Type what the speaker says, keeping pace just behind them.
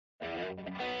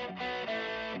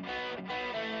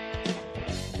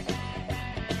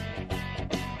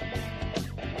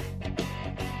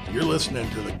You're listening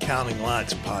to the Counting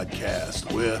Lights podcast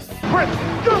with Chris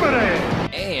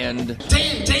Germany and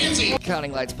Dan Danzy.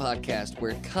 Counting Lights podcast,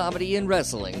 where comedy and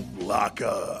wrestling lock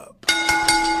up.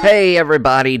 Hey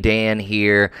everybody, Dan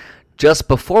here. Just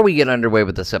before we get underway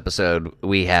with this episode,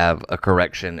 we have a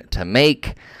correction to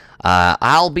make.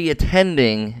 I'll be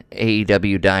attending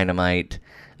AEW Dynamite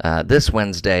this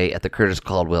Wednesday at the Curtis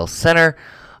Caldwell Center.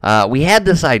 We had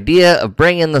this idea of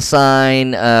bringing a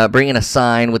sign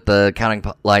with the Counting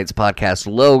Lights podcast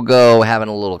logo, having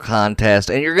a little contest,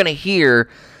 and you're going to hear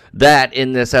that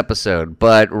in this episode.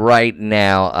 But right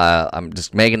now, I'm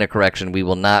just making a correction. We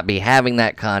will not be having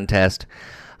that contest.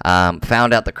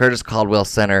 Found out the Curtis Caldwell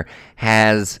Center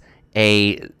has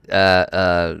a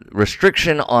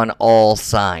restriction on all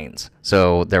signs,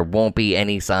 so there won't be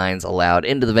any signs allowed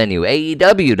into the venue.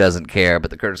 AEW doesn't care, but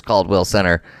the Curtis Caldwell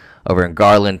Center over in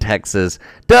Garland, Texas,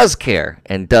 does care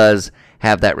and does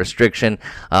have that restriction.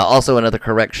 Also, another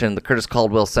correction, the Curtis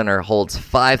Caldwell Center holds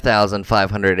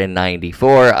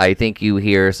 5,594. I think you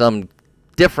hear some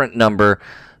different number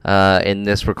in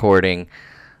this recording.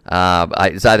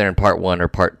 It's either in part 1 or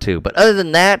part 2. But other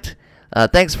than that,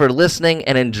 thanks for listening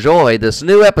and enjoy this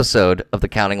new episode of the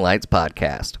Counting Lights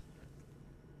podcast.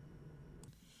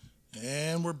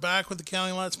 And we're back with the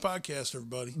Counting Lights podcast,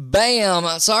 everybody.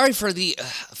 Bam! Sorry for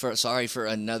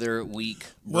another week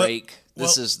break.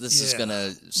 This is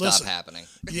gonna stop happening.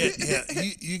 Yeah.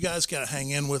 You guys got to hang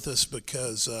in with us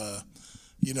because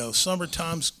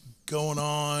summertime's going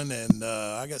on, and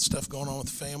I got stuff going on with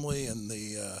the family, and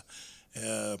the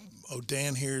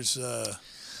Dan here's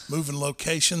moving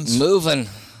locations. Moving.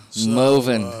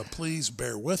 Please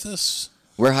bear with us.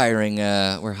 We're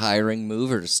hiring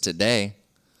movers today.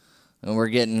 And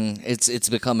we're it's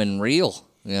becoming real,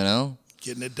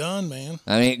 Getting it done, man.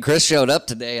 I mean, Chris showed up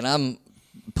today, and I'm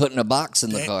putting a box in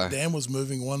the car. Dan was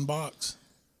moving one box.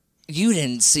 You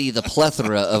didn't see the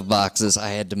plethora of boxes I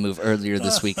had to move earlier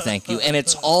this week, thank you. And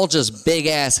it's all just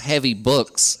big-ass heavy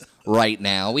books right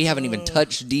now. We haven't even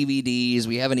touched DVDs.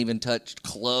 We haven't even touched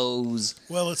clothes.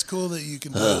 Well, it's cool that you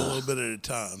can do it a little bit at a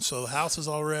time. So the house is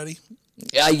all ready?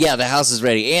 Yeah, the house is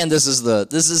ready, and this is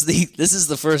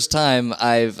the first time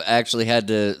I've actually had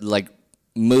to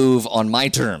move on my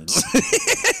terms.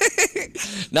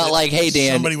 Not like, hey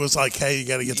Dan. Somebody was like, hey, you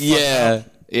got to get the fuck out.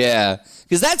 Yeah,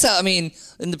 because that's how. I mean,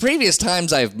 in the previous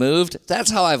times I've moved, that's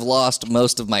how I've lost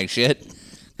most of my shit.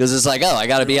 Because it's like, I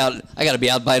gotta be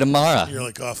out by tomorrow. You're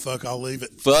like, oh fuck, I'll leave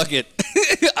it. Fuck it,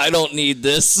 I don't need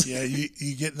this. Yeah,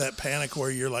 you get in that panic where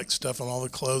you're like stuffing all the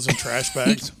clothes in trash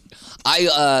bags.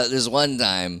 There's one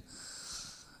time.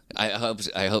 I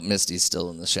hope Misty's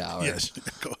still in the shower. Yes.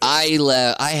 I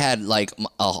had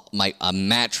a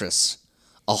mattress,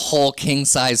 a whole king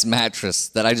size mattress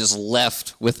that I just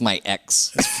left with my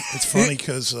ex. It's funny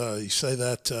because you say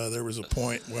that there was a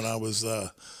point when I was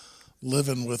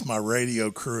living with my radio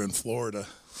crew in Florida.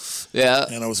 Yeah.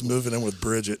 And I was moving in with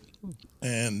Bridget,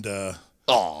 and I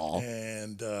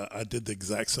did the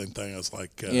exact same thing. I was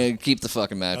like, keep the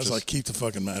fucking mattress. I was like, keep the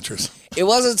fucking mattress. It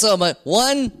wasn't so much.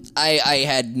 One, I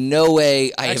had no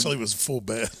way. It was full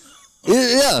bed.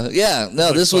 Yeah.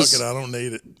 No, this was. Fuck it, I don't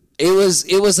need it.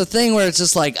 It was a thing where it's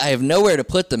just like I have nowhere to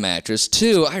put the mattress.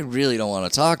 Two, I really don't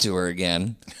want to talk to her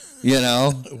again.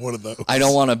 One of those. I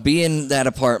don't want to be in that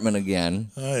apartment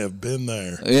again. I have been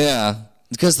there. Yeah,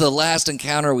 because the last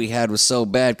encounter we had was so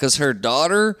bad. Because her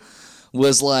daughter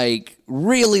was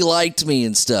really liked me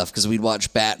and stuff. Because we'd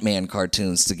watch Batman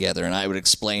cartoons together, and I would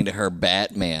explain to her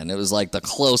Batman. It was like the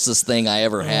closest thing I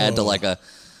ever had to like a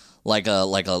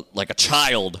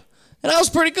child, and I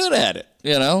was pretty good at it.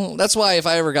 That's why if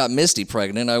I ever got Misty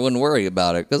pregnant, I wouldn't worry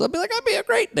about it because I'd be like, I'd be a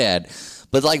great dad.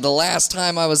 But the last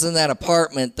time I was in that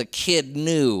apartment, the kid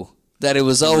knew that it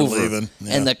was over. Leaving.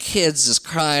 Yeah. And the kid's just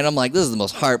crying. I'm like, this is the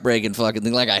most heartbreaking fucking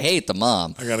thing. I hate the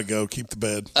mom. I got to go keep the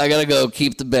bed. I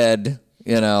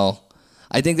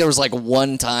think there was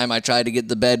one time I tried to get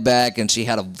the bed back and she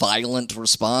had a violent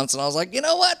response. And I was like, you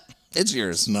know what? It's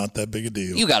yours. It's not that big a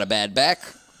deal. You got a bad back.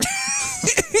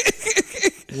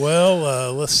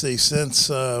 Well, let's see. Since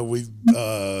we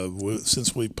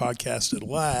podcasted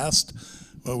last,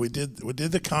 well, we did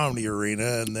the Comedy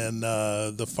Arena, and then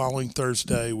the following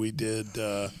Thursday we did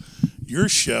your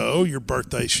show, your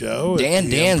birthday show, Dan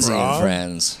Danzy and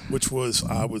Friends, which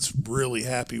I was really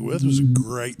happy with. It was a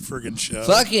great friggin' show.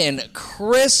 Fucking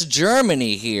Chris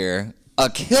Germany here, a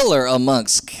killer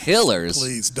amongst killers.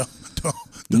 Please don't.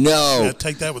 No,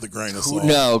 take that with a grain of salt.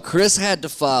 No, Chris had to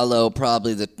follow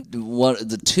probably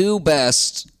the two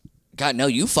best God, no,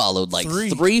 you followed like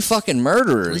three fucking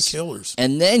murderers. 3 killers.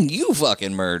 And then you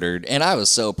fucking murdered. And I was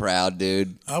so proud,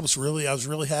 dude. I was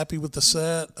really happy with the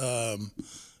set.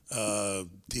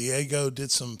 Diego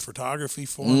did some photography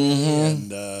for me.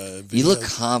 And you look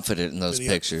confident in those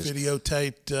pictures.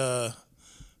 Videotaped the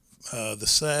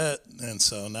set. And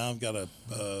so now I've got a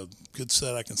good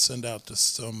set I can send out to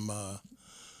some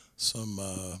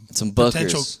bookers.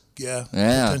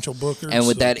 Potential bookers. And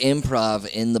with that improv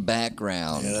in the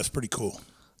background. Yeah, that's pretty cool.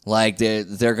 Like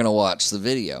they're gonna watch the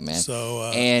video, man.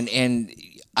 So and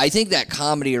I think that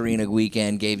Comedy Arena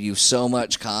weekend gave you so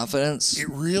much confidence. It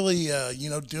really,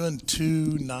 doing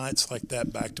 2 nights like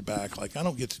that back to back. Like I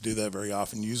don't get to do that very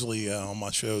often. Usually, all my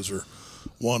shows are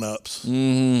 1-ups,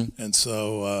 and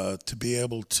so to be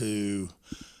able to.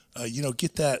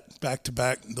 Get that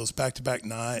those back to back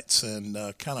nights, and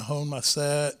kind of hone my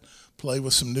set, play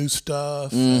with some new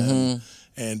stuff, and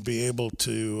be able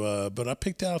to. But I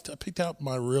picked out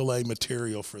my real A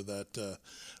material for that,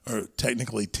 or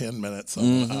technically 10 minutes.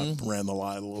 I ran the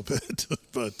light a little bit,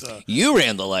 but you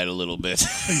ran the light a little bit.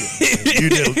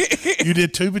 you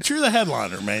did too. But you're the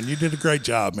headliner, man. You did a great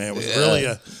job, man. It was really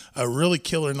a really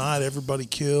killer night. Everybody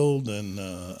killed, and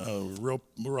real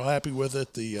happy with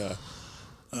it. The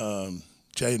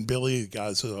Jay and Billy, the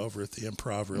guys over at the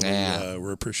Improv, really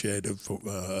were appreciative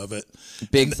of it.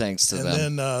 Big thanks to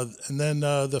them. And then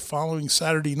the following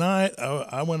Saturday night,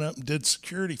 I went up and did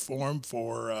security for him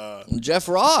for Jeff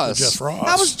Ross.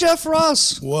 How was Jeff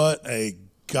Ross? What a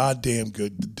goddamn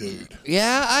good dude.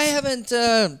 Yeah, I haven't.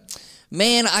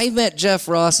 Man, I met Jeff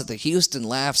Ross at the Houston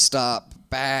Laugh Stop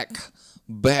back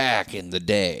in the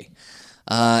day,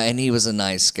 and he was a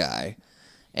nice guy.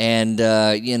 And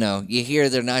you hear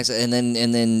they're nice, and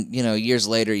then years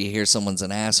later you hear someone's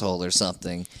an asshole or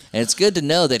something, and it's good to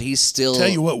know that he's still tell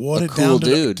you what a cool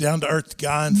dude, down to earth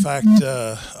guy. In fact,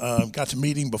 got to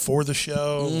meet him before the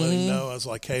show. Let him know I was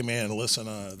like, hey man, listen,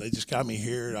 they just got me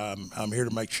here. I'm here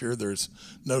to make sure there's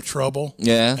no trouble.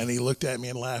 Yeah. And he looked at me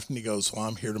and laughed, and he goes, well,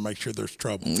 I'm here to make sure there's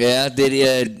trouble. Yeah.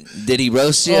 Did he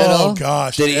roast you at all? Oh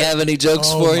gosh. Did he have any jokes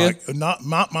for you?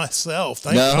 Not myself.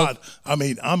 Thank God. I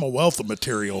mean, I'm a wealth of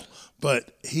material.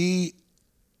 But he,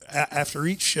 after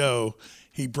each show,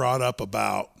 he brought up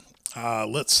about,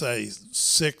 let's say,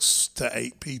 6 to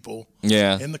 8 people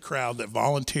in the crowd that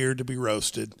volunteered to be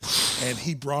roasted. And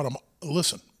he brought them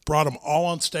all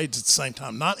on stage at the same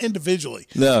time, not individually.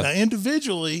 No. Now,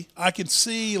 individually, I can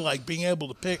see, like, being able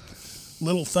to pick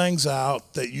little things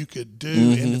out that you could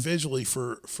do individually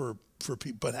for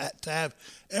people. But to have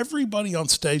everybody on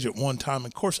stage at one time,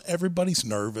 of course, everybody's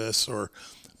nervous or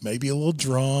maybe a little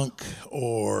drunk,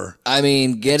 or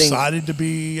getting excited to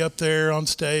be up there on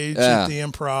stage at the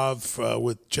Improv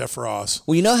with Jeff Ross.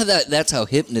 Well, you know how that's how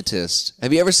hypnotists.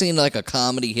 Have you ever seen like a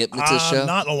comedy hypnotist show?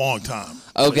 Not in a long time.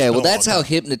 Okay, well that's how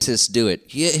hypnotists do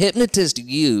it. Hypnotists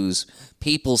use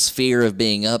people's fear of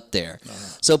being up there.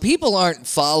 So people aren't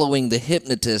following the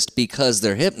hypnotist because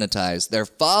they're hypnotized. They're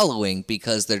following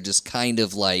because they're just kind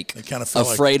of like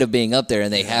afraid of being up there,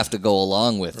 and they have to go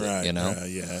along with it, you know?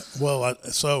 Yeah. Well,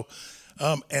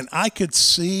 and I could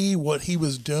see what he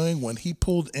was doing when he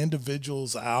pulled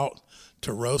individuals out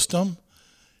to roast them.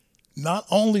 Not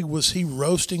only was he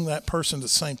roasting that person at the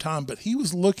same time, but he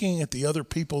was looking at the other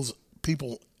people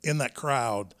in that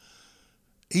crowd.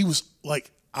 He was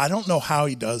like, I don't know how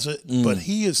he does it, but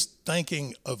he is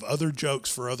thinking of other jokes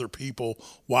for other people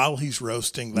while he's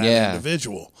roasting that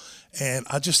individual. And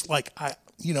I just my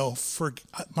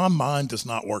mind does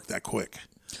not work that quick.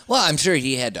 Well, I'm sure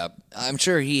he had to.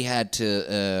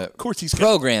 Of course, he's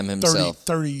program himself.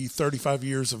 35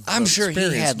 years of. I'm sure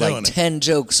he had like 10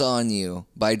 jokes on you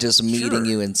by just meeting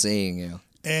you and seeing you.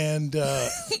 And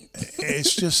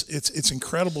it's just it's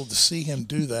incredible to see him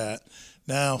do that.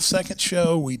 Now, second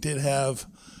show, we did have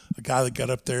a guy that got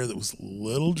up there that was a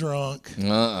little drunk,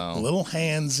 a little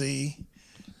handsy.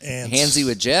 And handsy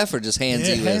with Jeff, or just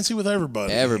handsy? Yeah, handsy with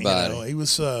everybody. Everybody. He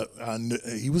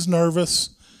was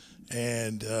nervous,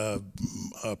 and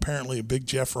apparently a big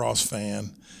Jeff Ross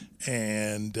fan.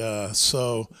 And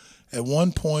so, at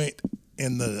one point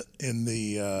in his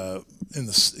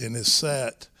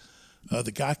set,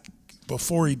 the guy,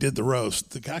 before he did the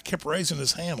roast, the guy kept raising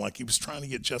his hand like he was trying to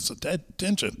get Jeff's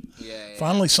attention.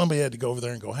 Finally, somebody had to go over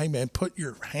there and go, "Hey, man, put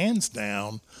your hands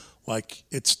down. Like,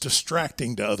 it's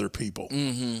distracting to other people."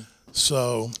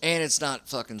 So, and it's not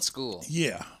fucking school.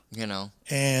 Yeah. You know.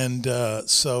 And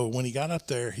so when he got up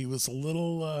there, he was a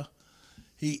little.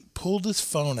 He pulled his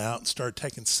phone out and started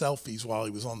taking selfies while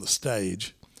he was on the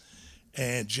stage.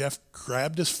 And Jeff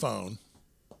grabbed his phone.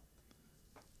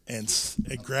 And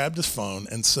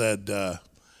said, "All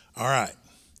right,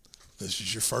 this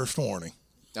is your first warning."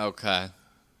 Okay.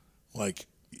 Like,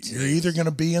 you're either going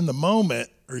to be in the moment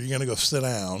or you're going to go sit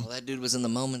down. Well, that dude was in the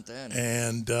moment then.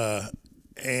 And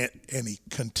he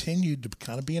continued to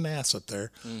kind of be an ass up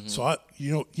there. Mm-hmm. So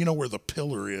you know where the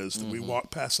pillar is. Mm-hmm. We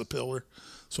walked past the pillar.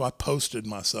 So I posted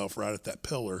myself right at that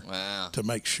pillar to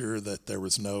make sure that there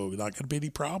was not going to be any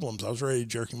problems. I was ready to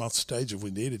jerk him off the stage if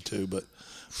we needed to, but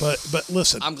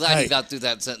listen. I'm glad you got through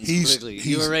that sentence quickly.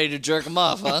 You were ready to jerk him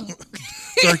off, huh?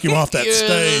 Jerk him off that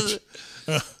stage.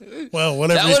 Well,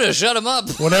 whatever. That would have shut him up.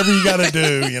 Whatever you got to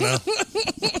do, you know.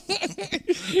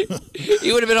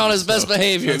 He would have been on his best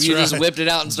behavior if you just whipped it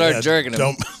out and started jerking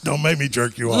him. Don't make me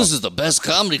jerk you off. This is the best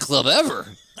comedy club ever.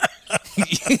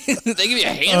 They give you a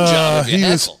hand job if you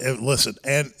heckle. Listen,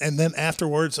 and then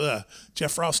afterwards,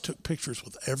 Jeff Ross took pictures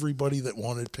with everybody that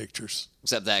wanted pictures.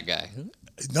 Except that guy.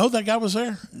 No, that guy was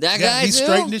there. That guy He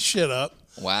straightened his shit up.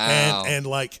 Wow. And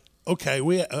like, okay,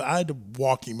 I had to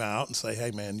walk him out and say,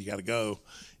 hey, man, you got to go,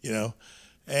 you know.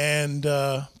 And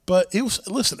but it was,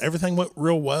 listen, everything went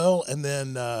real well. And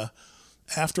then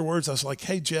afterwards, I was like,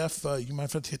 hey, Jeff, you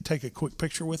might have to take a quick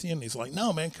picture with you. And he's like,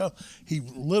 no, man, come. He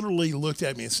literally looked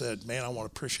at me and said, man, I want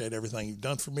to appreciate everything you've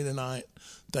done for me tonight.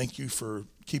 Thank you for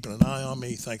keeping an eye on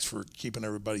me. Thanks for keeping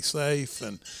everybody safe.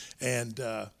 And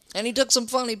he took some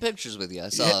funny pictures with you. I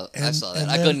saw that.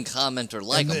 I couldn't comment or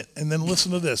like him. And then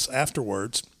listen to this.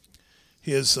 Afterwards,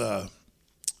 his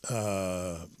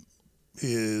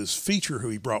feature who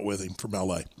he brought with him from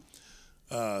L.A.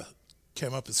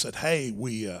 Came up and said, hey,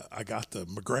 I got the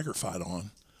McGregor fight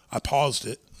on. I paused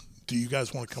it. Do you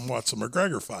guys want to come watch the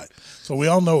McGregor fight? So we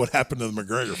all know what happened to the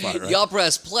McGregor fight, right? Y'all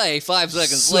press play 5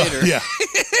 seconds later. Yeah.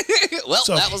 Well,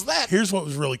 that was that. Here's what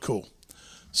was really cool.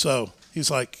 So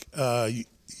he's like,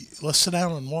 let's sit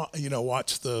down and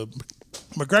watch the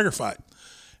McGregor fight.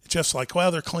 Jeff's like,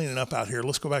 well, they're cleaning up out here.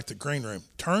 Let's go back to the green room.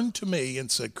 Turned to me and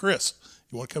said, Chris,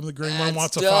 you want to come to the green room and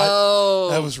watch the fight?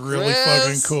 That was really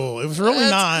fucking cool. It was really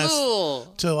nice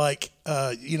to like,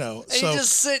 And you're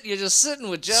just sitting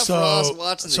with Jeff Ross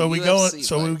watching the UFC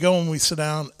So we go and we sit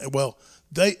down. Well,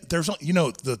 there's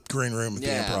the green room at the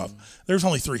Improv. There's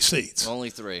only 3 seats. Only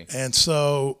 3. And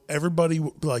so everybody,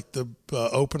 like the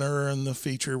opener and the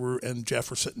feature and Jeff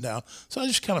were sitting down. So I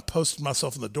just kind of posted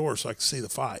myself in the door so I could see the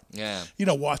fight. Yeah.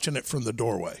 Watching it from the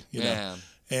doorway. You know.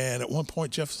 And at one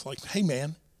point Jeff was like, hey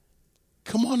man,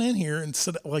 come on in here and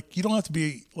sit. Like you don't have to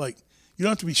be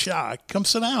shy. Come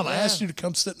sit down. I asked you to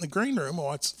come sit in the green room and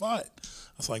watch the fight.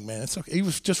 I was like, man, it's okay. He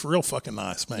was just real fucking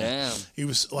nice, man. Damn. He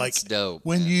was like, that's dope.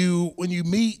 When you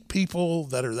meet people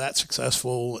that are that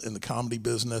successful in the comedy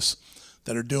business,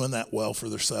 that are doing that well for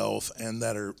themselves, and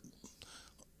that are,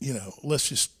 let's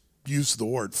just use the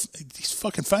word, he's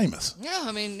fucking famous. Yeah,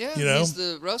 I mean, he's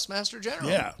the roast master general.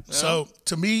 Yeah. So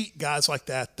to me, guys like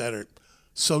that are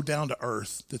so down to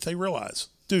earth that they realize,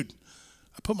 dude,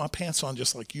 I put my pants on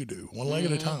just like you do, one leg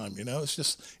at a time.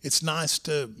 It's nice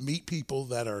to meet people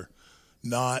that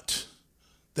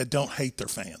don't hate their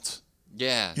fans.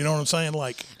 Yeah. You know what I'm saying?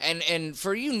 Like, and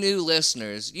for you new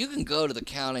listeners, you can go to the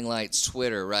Counting Lights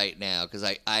Twitter right now, because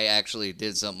I actually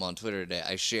did something on Twitter today.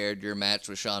 I shared your match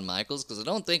with Shawn Michaels, because I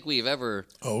don't think we've ever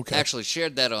actually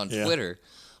shared that on Twitter.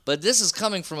 But this is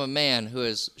coming from a man who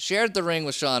has shared the ring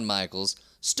with Shawn Michaels,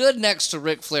 stood next to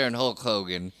Ric Flair and Hulk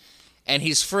Hogan, and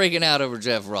he's freaking out over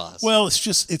Jeff Ross. Well,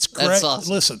 it's great. That's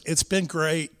awesome. Listen, it's been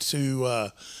great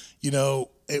to,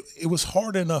 it was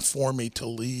hard enough for me to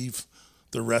leave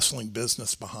the wrestling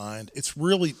business behind. It's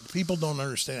really, people don't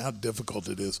understand how difficult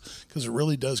it is, because it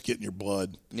really does get in your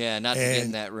blood. Yeah, not to get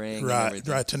in that ring.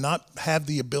 Right, to not have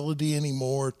the ability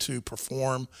anymore to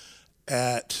perform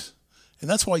at, and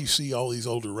that's why you see all these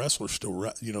older wrestlers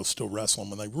still wrestling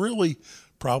when they really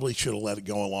probably should have let it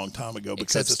go a long time ago.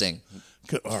 Except Sting.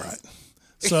 All right.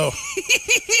 So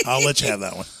I'll let you have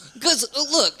that one. Because,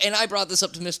 look, and I brought this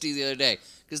up to Misty the other day,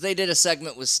 because they did a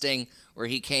segment with Sting where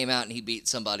he came out and he beat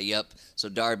somebody up so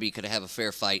Darby could have a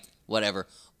fair fight, whatever.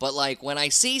 But, like, when I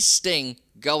see Sting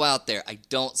go out there, I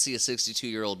don't see a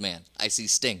 62-year-old man. I see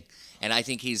Sting. And I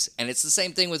think and it's the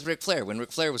same thing with Ric Flair, when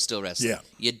Ric Flair was still wrestling. Yeah.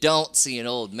 You don't see an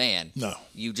old man. No.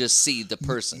 You just see the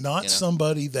person. Not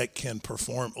somebody that can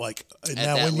perform, like,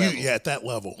 at that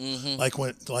level.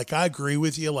 Mm-hmm. Like I agree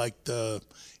with you, like,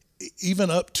 even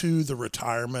up to the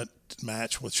retirement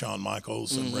match with Shawn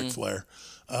Michaels and Ric Flair,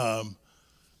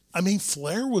 I mean,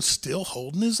 Flair was still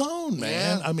holding his own,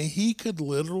 man. Yeah. I mean, he could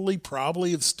literally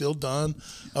probably have still done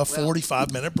a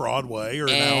 45-minute Broadway or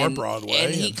an hour Broadway.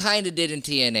 And he kind of did in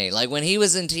TNA. Like, when he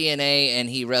was in TNA and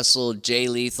he wrestled Jay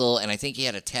Lethal, and I think he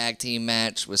had a tag team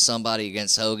match with somebody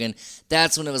against Hogan,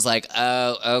 that's when it was like,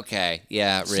 oh, okay,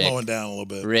 yeah, Rick. Slowing down a little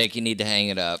bit. Rick, you need to hang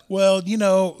it up. Well,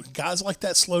 guys like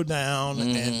that slow down,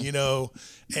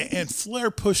 and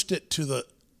Flair pushed it to the,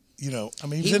 I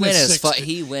mean, he went as far as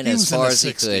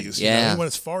he could. Yeah, he went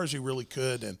as far as he really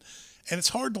could, and it's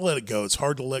hard to let it go. It's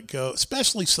hard to let go,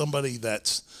 especially somebody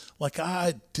that's like,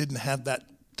 I didn't have that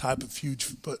type of huge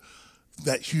fame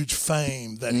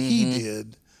that he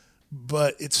did,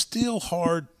 but it's still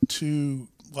hard to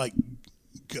like.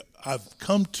 I've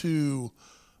come to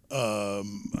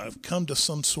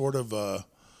some sort of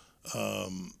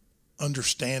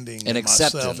understanding and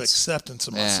acceptance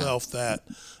of myself that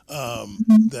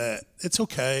it's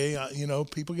okay.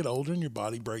 People get older and your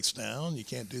body breaks down. You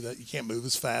can't do that. You can't move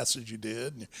as fast as you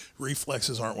did. And your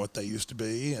reflexes aren't what they used to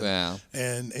be.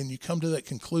 And you come to that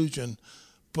conclusion.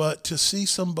 But to see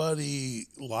somebody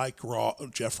like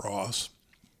Jeff Ross,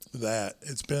 that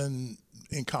it's been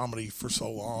in comedy for so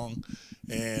long,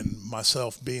 and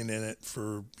myself being in it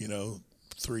for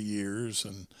 3 years,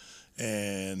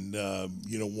 and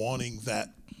wanting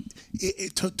that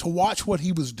to watch what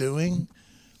he was doing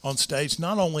on stage,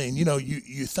 not only, and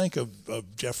you think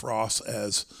of Jeff Ross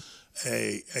as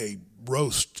a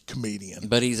roast comedian,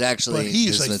 but he is a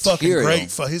fucking great.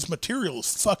 His material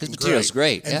is fucking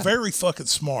great and very fucking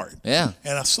smart. Yeah.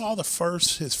 And I saw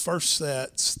his first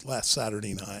set last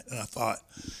Saturday night, and I thought,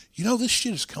 this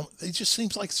shit is coming. It just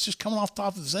seems like it's just coming off the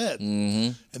top of his head.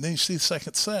 Mm-hmm. And then you see the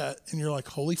second set, and you're like,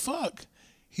 holy fuck,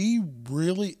 he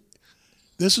really.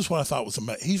 This is what I thought was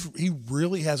amazing. He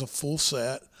really has a full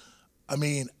set. I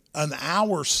mean, an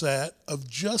hour set of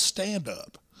just stand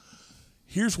up.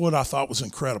 Here's what I thought was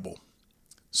incredible.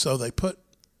 So they put,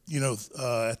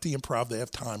 at the Improv, they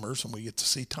have timers, and we get to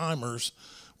see timers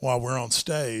while we're on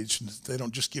stage. They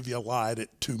don't just give you a light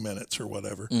at 2 minutes or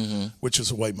whatever, which is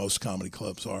the way most comedy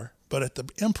clubs are. But at the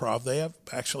Improv, they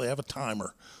actually have a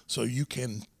timer, so you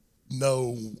can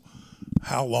know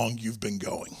how long you've been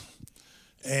going.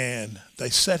 And they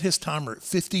set his timer at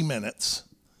 50 minutes,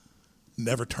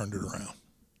 never turned it around.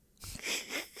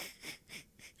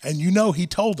 And he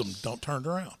told them, don't turn it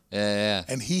around. Yeah.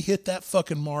 And he hit that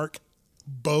fucking mark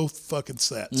both fucking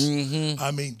sets. Mm-hmm.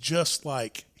 I mean, just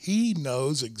like he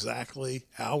knows exactly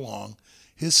how long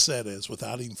his set is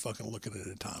without even fucking looking at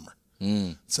a timer.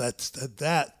 Mm. So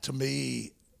that to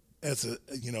me, as a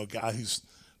guy who's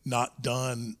not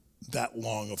done that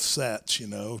long of sets, 10,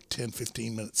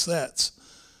 15-minute sets,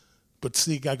 but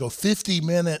see a guy go 50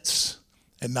 minutes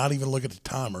and not even look at the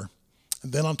timer,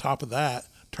 and then on top of that,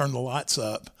 turn the lights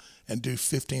up and do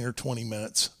 15 or 20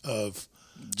 minutes of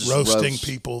roasting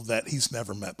people that he's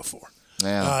never met before.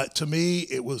 Yeah. To me,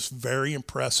 it was very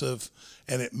impressive,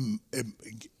 and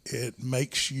it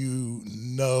makes you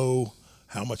know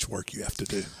how much work you have to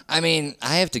do. I mean,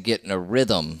 I have to get in a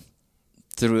rhythm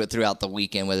throughout the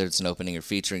weekend, whether it's an opening or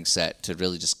featuring set, to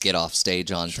really just get off stage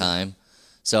on time.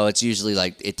 So it's usually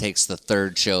like it takes the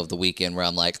third show of the weekend where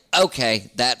I'm like,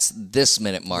 okay, that's this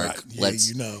minute mark. Right. Yeah,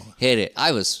 let's hit it.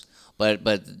 But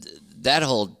that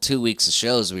whole 2 weeks of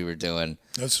shows we were doing,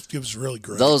 it was really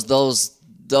great. Dan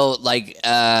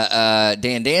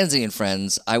Danzy and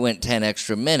friends, I went 10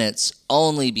 extra minutes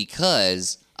only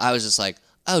because I was just like,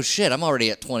 oh shit, I'm already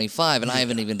at 25 and I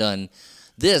haven't even done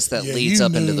this that leads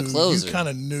up into the closer. You kind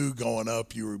of knew going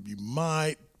up you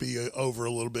might be over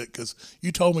a little bit, because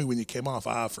you told me when you came off,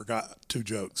 I forgot 2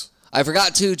 jokes. I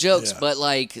forgot 2 jokes, but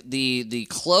like the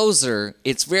closer,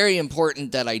 it's very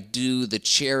important that I do the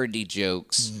charity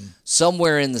jokes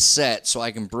somewhere in the set so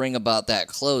I can bring about that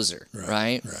closer,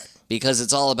 right? Right. Because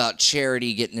it's all about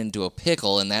charity getting into a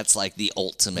pickle, and that's like the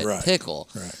ultimate pickle.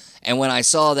 Right. And when I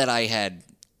saw that I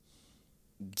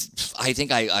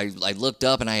think I looked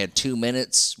up and I had 2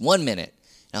 minutes, 1 minute,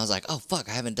 and I was like, oh fuck,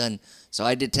 I haven't done. So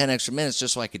I did 10 extra minutes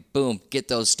just so I could get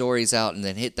those stories out and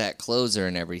then hit that closer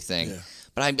and everything. Yeah.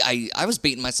 But I was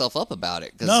beating myself up about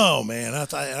it. No, man.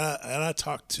 I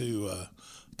talked to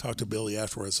Billy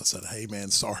afterwards. I said, hey, man,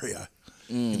 sorry. I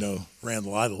ran the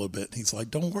light a little bit. And he's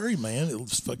like, don't worry, man. It'll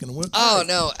just fucking went great. Oh,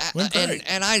 no.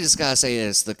 And I just got to say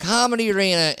this. The Comedy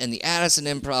Arena and the Addison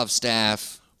Improv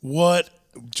staff. What?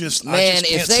 If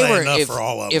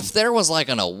there was like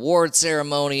an award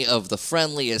ceremony of the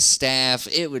friendliest staff,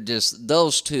 it would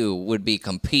those two would be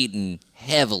competing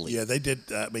heavily. Yeah, they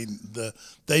did. I mean,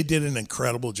 they did an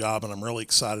incredible job, and I'm really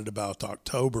excited about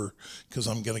October because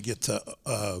I'm going to get to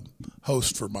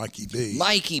host for Mikey B.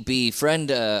 Mikey B,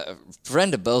 friend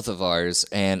of both of ours,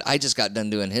 and I just got done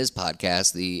doing his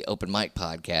podcast, the Open Mic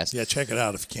Podcast. Yeah, check it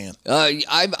out if you can.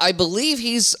 I believe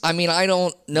he's. I mean, I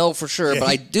don't know for sure, but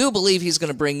I do believe he's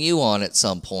going to bring you on at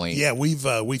some point. Yeah,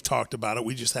 we've talked about it.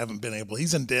 We just haven't been able.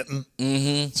 He's in Denton,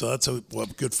 so that's a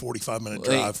good 45-minute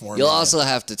drive for him. You'll also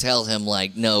have to tell him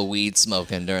like no weed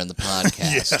smoking during the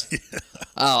podcast. Yeah.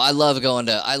 Oh, I love going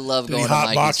to. Did he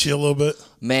hot box you a little bit?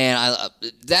 Man,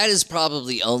 that is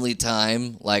probably the only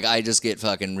time like I just get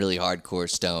fucking really hardcore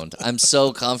stoned. I'm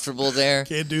so comfortable there.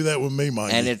 Can't do that with me,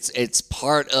 Mike. And it's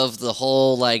part of the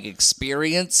whole like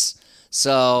experience.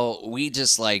 So we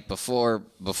just like before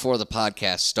the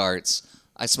podcast starts,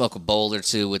 I smoke a bowl or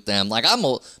two with them. Like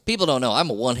people don't know I'm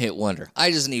a one-hit wonder.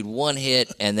 I just need one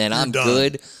hit and then I'm done.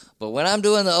 Good. But when I'm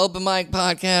doing the Open Mic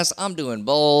Podcast, I'm doing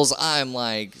bowls. I'm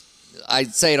like, I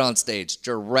say it on stage,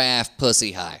 giraffe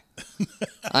pussy high.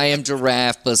 I am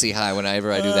giraffe pussy high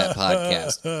whenever I do that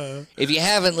podcast. If you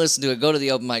haven't listened to it, go to the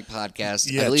Open Mic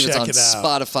Podcast. I believe it's on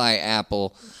Spotify,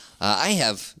 Apple. I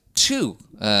have 2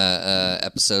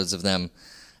 episodes of them.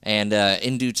 And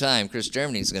in due time, Chris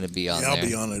Germany is going to be on there. I'll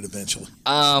be on it eventually.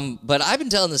 But I've been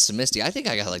telling this to Misty. I think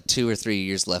I got like 2 or 3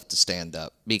 years left to stand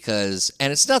up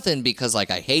and it's nothing because like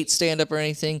I hate stand up or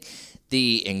anything.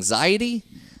 The anxiety,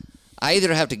 I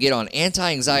either have to get on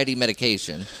anti-anxiety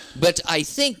medication, but I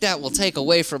think that will take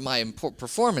away from my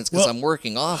performance because I'm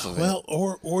working off of it. Well,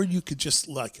 or you could just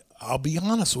like, I'll be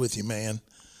honest with you, man.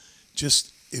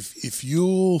 Just if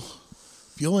you'll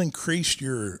increase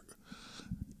your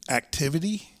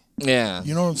activity. Yeah.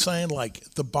 You know what I'm saying?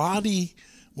 Like the body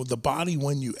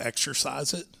when you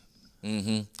exercise it.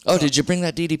 Mm-hmm. Oh, did you bring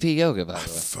that DDP yoga, by the way?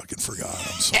 I fucking forgot.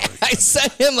 I'm sorry. I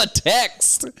sent him a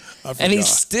text, and he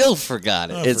still forgot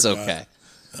it. It's okay.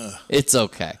 It's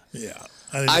okay. Yeah.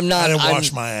 I didn't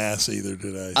wash my ass either,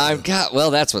 did I? Well,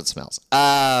 that's what smells.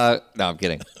 No, I'm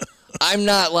kidding. I'm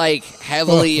not like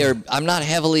heavily I'm not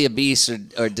heavily obese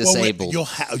or disabled.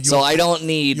 So I don't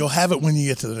need. You'll have it when you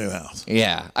get to the new house.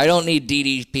 Yeah, I don't need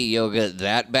DDP yoga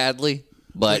that badly,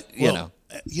 but you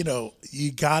know,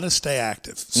 you got to stay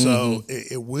active. So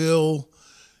it will,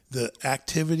 the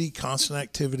activity, constant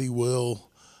activity will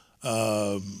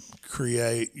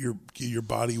create your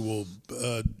body will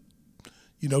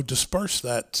disperse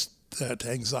that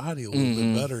anxiety a little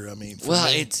bit better. I mean,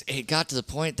 it got to the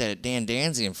point that at Dan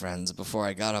Danzy and Friends, before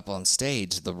I got up on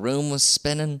stage, the room was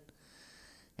spinning,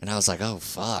 and I was like, "Oh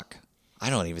fuck, I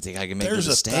don't even think I can make it to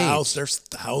the stage." There's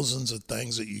thousands of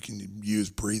things that you can use,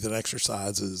 breathing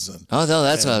exercises, and what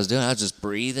I was doing. I was just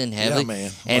breathing heavy, yeah,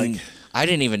 man. And I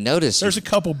didn't even notice. There's a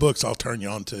couple books I'll turn you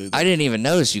on to. I didn't even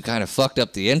notice you kind of fucked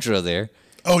up the intro there.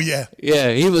 Oh yeah,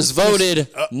 yeah. He was voted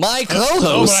my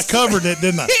co-host. I covered it,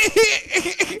 didn't I?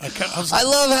 I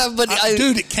love how,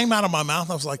 dude, it came out of my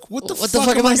mouth. I was like, "What the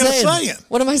fuck am I saying?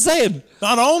 What am I saying?"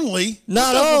 Not only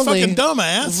fucking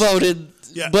dumbass voted,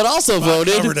 but also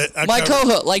voted my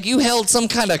co-host. Like you held some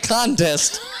kind of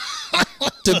contest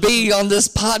to be on this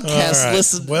podcast. Right.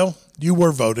 Listen, well, you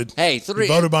were voted. Hey, you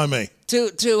voted by me.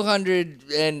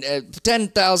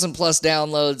 210,000 plus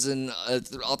downloads and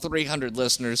 300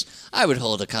 listeners. I would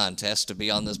hold a contest to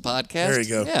be on this podcast. There you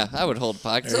go. Yeah, I would hold a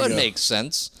podcast. So it makes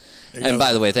sense. And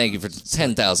by the way, thank you for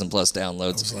 10,000 plus downloads.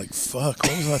 I was like, fuck,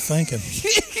 what was I thinking?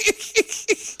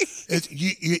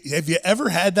 Have you ever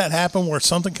had that happen where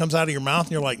something comes out of your mouth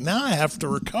and you're like, now I have to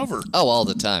recover? Oh, all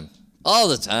the time. All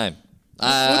the time.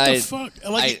 What the fuck?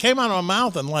 Like, it came out of my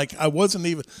mouth, and like I wasn't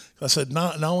even. I said,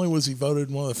 not only was he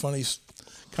voted one of the funniest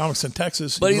comics in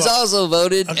Texas, but he's also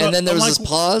voted. And then there was this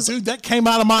pause. Dude, that came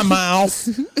out of my mouth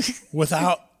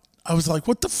without. I was like,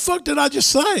 what the fuck did I just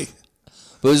say?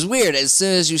 But it was weird. As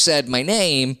soon as you said my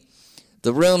name,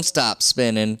 the room stopped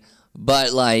spinning.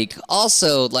 But like,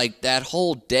 also like that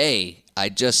whole day, I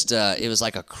just it was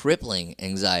like a crippling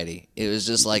anxiety. It was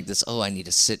just like this. Oh, I need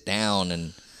to sit down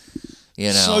and.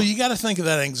 So you got to think of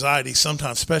that anxiety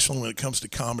sometimes, especially when it comes to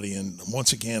comedy. And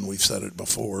once again, we've said it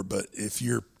before, but if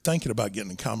you're thinking about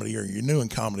getting in comedy or you're new in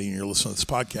comedy and you're listening to this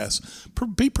podcast,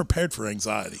 be prepared for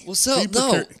anxiety. Well,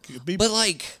 but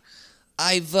like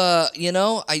I've, I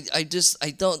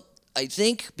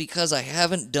think because I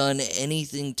haven't done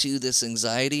anything to this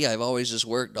anxiety, I've always just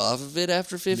worked off of it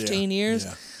after 15 years.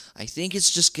 Yeah. I think it's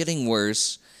just getting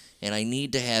worse, and I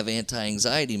need to have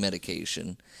anti-anxiety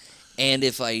medication. And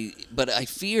but I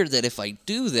fear that if I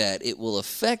do that, it will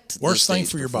affect the worst thing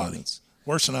for your body.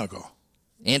 Worse than alcohol.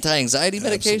 Anti-anxiety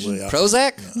medication,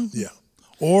 Prozac. Yeah.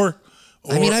 Or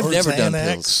I've never done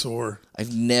Xanax, pills.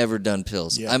 I've never done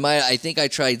pills. Yeah. I think I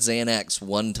tried Xanax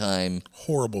one time.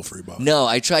 Horrible for your body. No,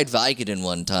 I tried Vicodin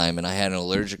one time, and I had an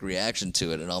allergic reaction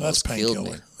to it. It almost killed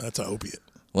me. That's an opiate.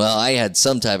 Well, I had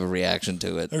some type of reaction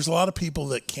to it. There's a lot of people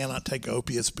that cannot take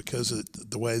opiates because of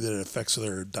the way that it affects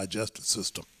their digestive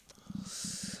system.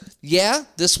 Yeah,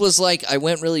 this was like I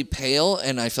went really pale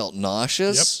and I felt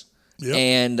nauseous. Yep.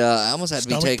 And I almost had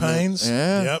Stomach to be taken. pains.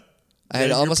 Yeah. Yep. I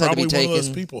had almost had to be taken. One of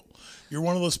those people. You're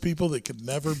one of those people that could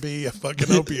never be a fucking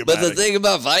opiate. But the thing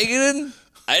about Vicodin,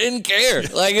 I didn't care.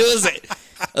 Like I was like,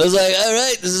 all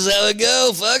right, this is how it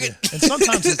go. Fuck it. And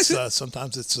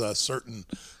sometimes it's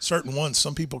certain ones.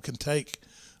 Some people can take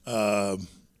oxycodone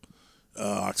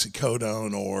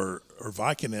or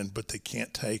Vicodin, but they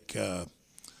can't take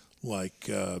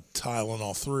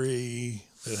Tylenol 3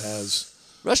 that has.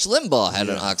 Rush Limbaugh had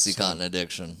an OxyContin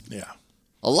addiction. Yeah.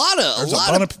 There's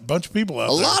a bunch of people out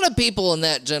there. A lot of people in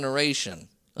that generation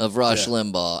of Rush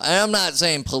Limbaugh. And I'm not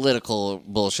saying political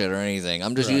bullshit or anything.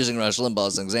 I'm just using Rush Limbaugh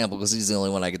as an example because he's the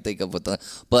only one I could think of with the.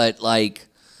 But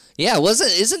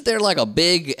isn't there like a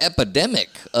big epidemic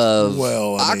of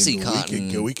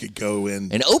OxyContin? We could go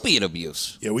in and opiate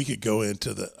abuse. Yeah, we could go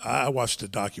into I watched a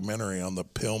documentary on the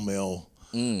pill mill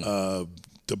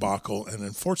debacle, and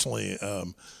unfortunately.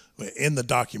 In the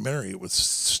documentary, it was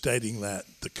stating that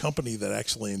the company that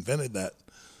actually invented that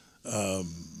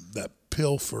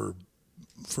pill for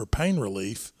pain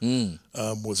relief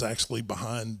was actually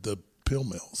behind the pill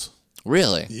mills.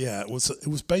 Really? Yeah, it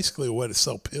was basically a way to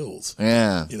sell pills.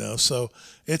 Yeah. So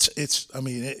it's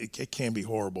it can be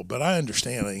horrible, but I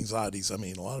understand anxieties. A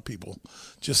lot of people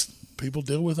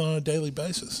deal with it on a daily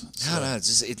basis. So. No,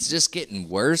 it's just getting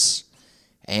worse.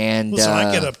 And listen,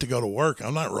 I get up to go to work.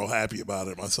 I'm not real happy about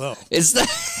it myself. It's not.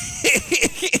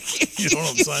 You know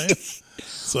what I'm saying?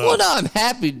 So. Well, no, I'm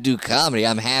happy to do comedy.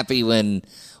 I'm happy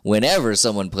whenever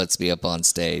someone puts me up on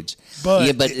stage.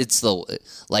 But it's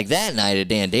like that night at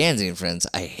Dan Danzy and Friends.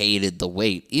 I hated the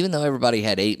wait, even though everybody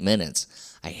had 8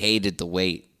 minutes. I hated the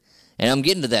wait. And I'm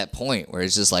getting to that point where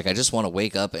it's just like I just want to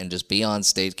wake up and just be on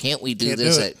stage. Can't we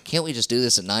just do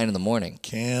this at 9 a.m?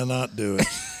 Cannot do it.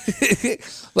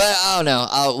 But I don't know.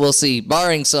 We'll see.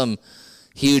 Barring some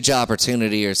huge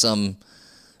opportunity or some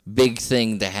big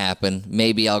thing to happen,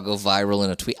 maybe I'll go viral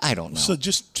in a tweet. I don't know. So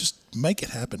just make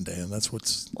it happen, Dan. That's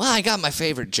what's. Well, I got my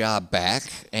favorite job back,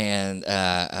 and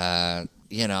I'm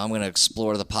going to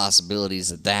explore the possibilities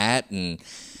of that and.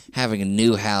 Having a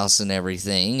new house and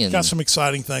everything. And got some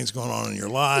exciting things going on in your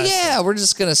life. Yeah, we're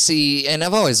just going to see. And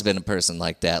I've always been a person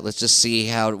like that. Let's just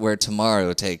see where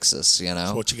tomorrow takes us,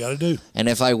 That's what you got to do. And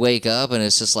if I wake up and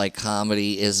it's just like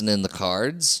comedy isn't in the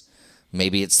cards,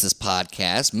 maybe it's this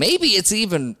podcast. Maybe it's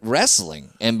even wrestling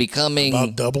and becoming...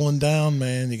 About doubling down,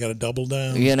 man. You got to double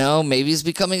down. Maybe it's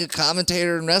becoming a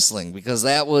commentator in wrestling because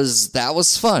that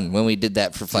was fun when we did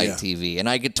that for Fight TV. And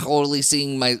I could totally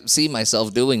see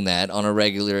myself doing that on a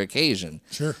regular occasion.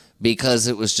 Sure. Because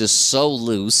it was just so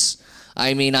loose.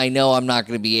 I know I'm not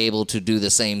going to be able to do the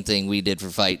same thing we did for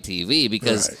Fight TV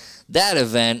because that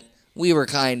event, we were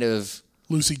kind of...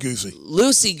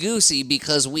 Loosey-goosey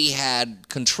because we had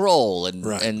control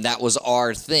and that was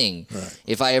our thing. Right.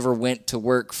 If I ever went to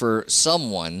work for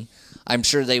someone, I'm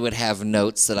sure they would have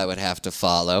notes that I would have to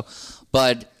follow.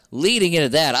 But leading into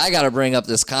that, I got to bring up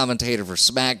this commentator for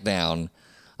SmackDown.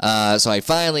 So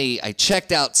I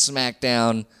checked out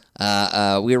SmackDown.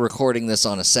 We were recording this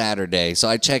on a Saturday. So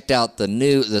I checked out the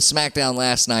SmackDown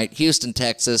last night, Houston,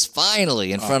 Texas,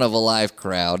 finally in front of a live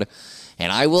crowd.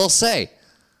 And I will say...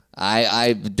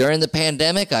 I during the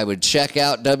pandemic, I would check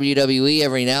out WWE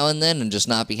every now and then and just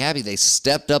not be happy. They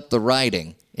stepped up the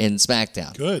writing in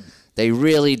SmackDown. Good. They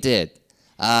really did.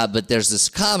 But there's this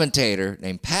commentator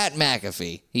named Pat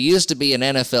McAfee. He used to be an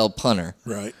NFL punter.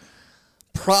 Right.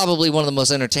 Probably one of the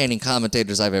most entertaining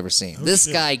commentators I've ever seen. This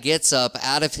guy gets up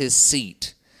out of his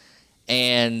seat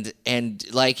and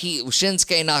like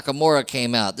Shinsuke Nakamura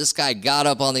came out. This guy got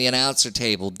up on the announcer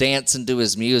table dancing to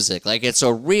his music. Like it's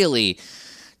a really...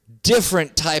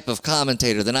 different type of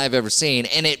commentator than I've ever seen,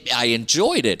 and I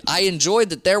enjoyed it. I enjoyed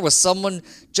that there was someone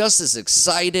just as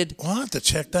excited. Well, I'll have to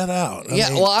check that out.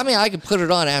 I could put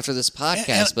it on after this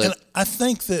podcast, but I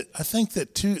think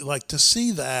that too, like to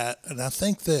see that, and I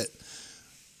think that,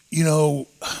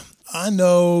 I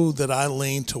know that I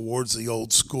lean towards the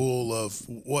old school of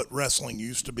what wrestling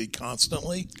used to be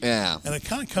constantly. Yeah. And I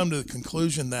kind of come to the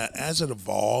conclusion that as it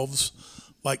evolves,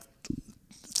 like,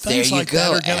 there you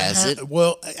go. As it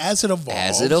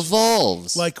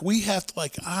evolves. Like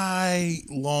I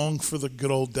long for the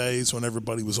good old days when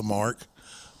everybody was a mark,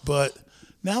 but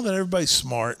now that everybody's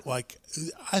smart, like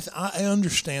I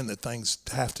understand that things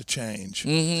have to change,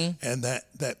 and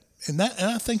and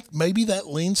I think maybe that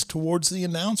leans towards the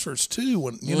announcers too.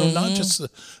 When not just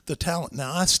the talent.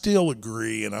 Now I still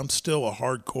agree, and I'm still a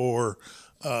hardcore.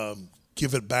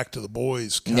 Give it back to the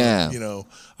boys. Kind of,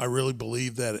 I really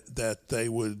believe that they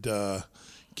would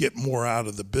get more out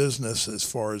of the business as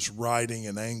far as writing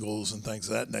and angles and things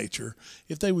of that nature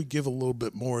if they would give a little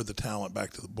bit more of the talent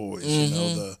back to the boys.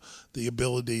 The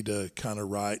ability to kind of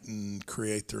write and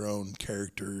create their own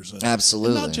characters.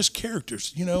 Absolutely. And not just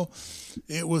characters.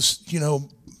 It was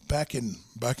back in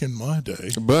my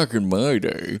day. Back in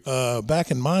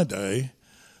my day.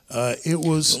 It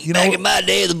was, back in my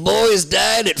day, the boys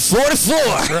died at 44.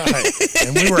 That's right.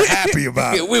 And we were happy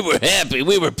about it. We were happy.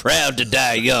 We were proud to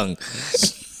die young.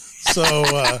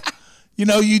 So,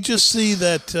 you just see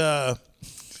that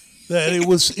it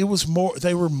was more,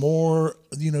 they were more,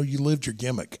 you lived your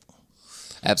gimmick.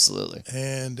 Absolutely.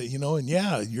 And, and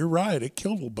yeah, you're right. It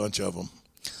killed a bunch of them.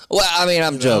 Well, I mean,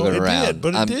 I'm joking around. Did,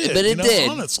 but it did. But it did.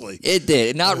 Honestly. It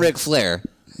did. Not Ric Flair.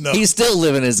 No. He's still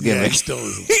living his gimmick. Yeah, he still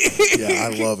is. Yeah, I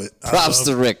love it. Props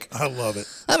to Rick. I love it.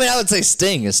 I mean, I would say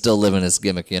Sting is still living his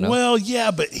gimmick, Well, yeah,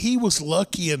 but he was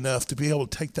lucky enough to be able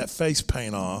to take that face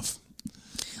paint off.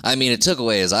 I mean, it took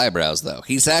away his eyebrows, though.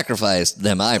 He sacrificed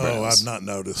them eyebrows. Oh, I've not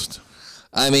noticed.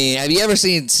 I mean, have you ever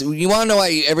seen? You want to know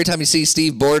why every time you see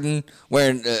Steve Borden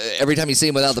wearing, every time you see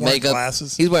him without the makeup,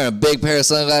 glasses. He's wearing a big pair of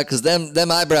sunglasses because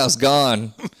them eyebrows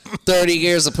gone. 30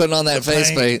 years of putting on that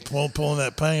face paint, pulling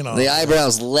that paint off. The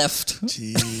eyebrows left.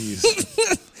 Jeez,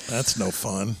 that's no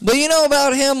fun. But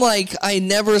about him, like I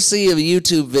never see a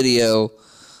YouTube video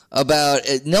about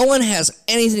it. No one has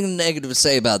anything negative to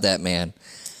say about that man.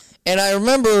 And I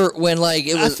remember when, like,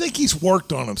 it was. I think he's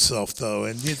worked on himself, though,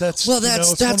 and that's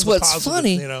that's what's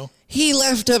funny. He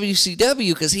left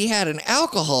WCW because he had an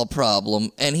alcohol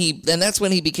problem, and that's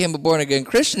when he became a born again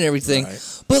Christian and everything.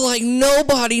 Right. But like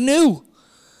nobody knew.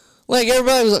 Like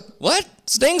everybody was like, "What?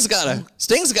 Sting's got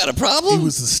a problem." He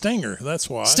was the Stinger. That's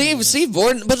why Steve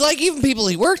Borden. But like even people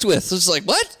he worked with was like,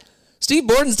 "What? Steve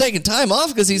Borden's taking time off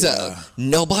because he's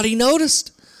nobody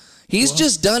noticed." He's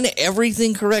just done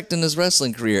everything correct in his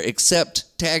wrestling career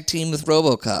except tag team with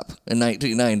RoboCop in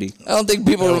 1990. I don't think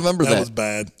people remember that. That was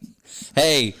bad.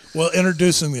 Hey. Well,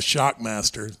 introducing the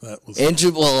Shockmaster, that was...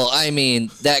 Well, I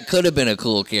mean, that could have been a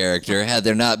cool character had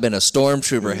there not been a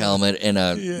Stormtrooper helmet and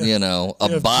a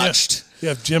botched...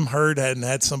 If Jim Herd hadn't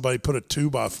had somebody put a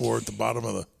 2x4 at the bottom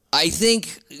of the... I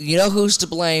think, who's to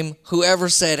blame? Whoever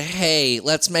said, hey,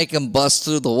 let's make him bust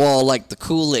through the wall like the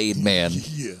Kool-Aid Man.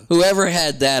 Yeah. Whoever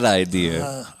had that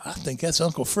idea. I think that's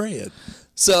Uncle Fred.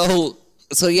 So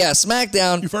yeah,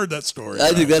 SmackDown. You've heard that story.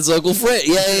 I think that's Uncle Fred.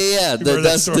 Yeah.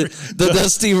 The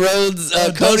Dusty Rhodes,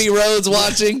 Cody Rhodes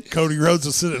watching. Cody Rhodes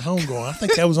will sit at home going, I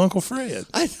think that was Uncle Fred.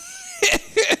 I think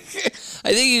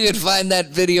you can find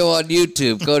that video on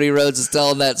YouTube. Cody Rhodes is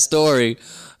telling that story.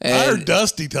 And I heard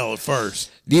Dusty tell it first.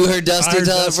 You heard Dusty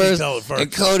tell it first?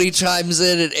 And Cody chimes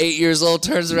in at 8 years old,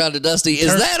 turns around to Dusty.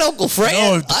 Is that Uncle Fred?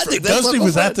 No, I think that's Dusty Uncle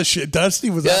was Fred. at the shit. Dusty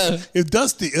was at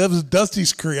that was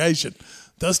Dusty's creation.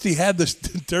 Dusty had this.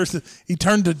 He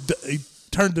turned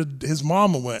to his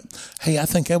mom and went, "Hey, I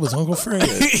think that was Uncle Fred."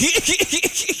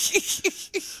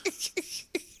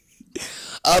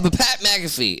 But Pat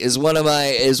McAfee is one of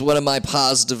my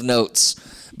positive notes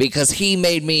because he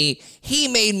made me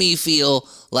feel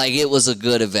like it was a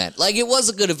good event. Like it was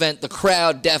a good event. The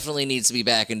crowd definitely needs to be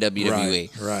back in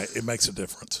WWE. Right. It makes a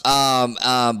difference.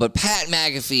 But Pat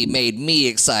McAfee made me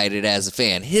excited as a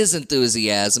fan. His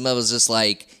enthusiasm, I was just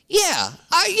like,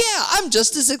 I'm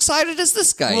just as excited as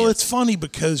this guy. Well, it's funny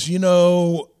because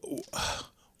the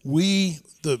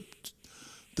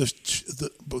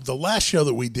last show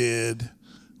that we did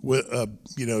with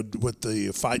with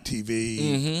the Fight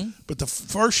TV, but the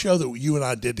first show that you and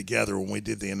I did together when we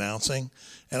did the announcing,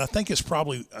 and I think it's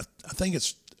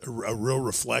a real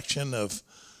reflection of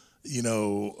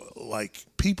like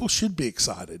people should be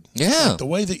excited. Yeah, like the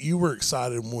way that you were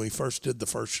excited when we first did the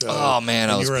first show. Oh man,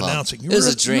 I was you were pumped. Announcing. It was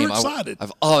a dream. You were excited.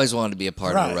 I've always wanted to be a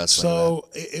part of a wrestling So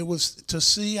event. it was to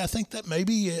see. I think that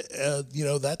maybe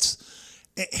that's.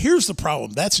 Here's the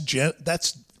problem.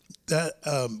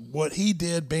 What he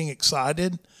did, being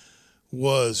excited,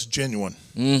 was genuine.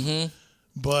 Mm-hmm.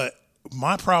 But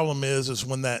my problem is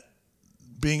when that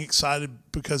being excited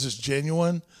because it's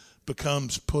genuine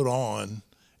becomes put on,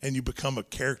 and you become a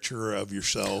caricature of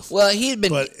yourself. Well,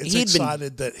 But it's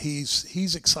excited that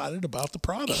he's excited about the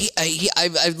product.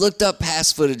 I've looked up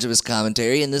past footage of his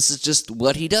commentary, and this is just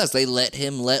what he does. They let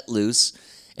him let loose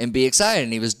and be excited,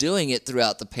 and he was doing it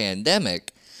throughout the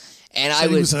pandemic. And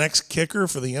he was an ex-kicker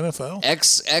for the NFL?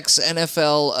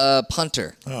 Ex-NFL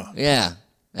punter. Oh. Yeah.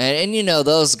 And you know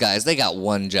those guys, they got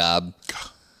one job.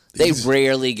 They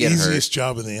rarely get hurt. Easiest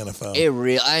job in the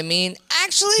NFL.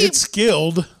 Actually, it's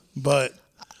skilled, but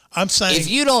I'm saying if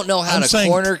you don't know how to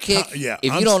corner kick, if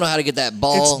you don't know how to get that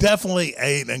ball, it's definitely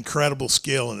an incredible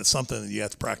skill, and it's something that you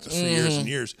have to practice for years and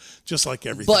years, just like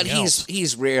everything else. But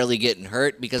he's rarely getting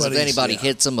hurt because if anybody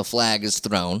hits him, a flag is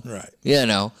thrown. Right. You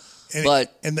know.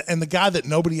 And the guy that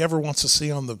nobody ever wants to see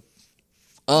on the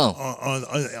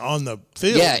on the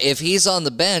field. Yeah, if he's on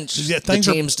the bench, the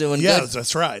team's doing good. Yeah,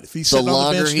 that's right. If he's sitting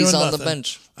on the bench he's doing on nothing, the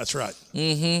bench. That's right.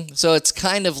 Mm-hmm. So it's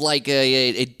kind of like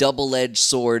a double-edged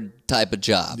sword type of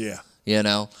job. Yeah. You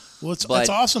know? Well, it's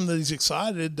awesome that he's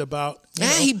excited about.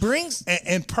 He brings.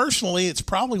 And personally, it's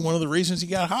probably one of the reasons he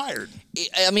got hired.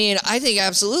 I mean, I think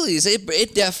absolutely.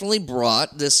 It definitely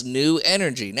brought this new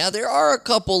energy. Now, there are a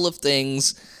couple of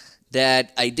things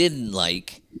that I didn't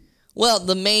like. Well,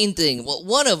 the main thing,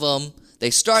 one of them, they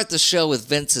start the show with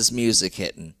Vince's music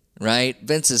hitting, right?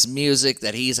 Vince's music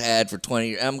that he's had for 20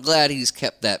 years. I'm glad he's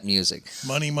kept that music.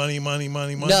 Money, money, money,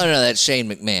 money, money. No, that's Shane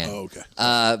McMahon. Oh, okay.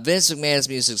 Vince McMahon's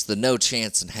music's the No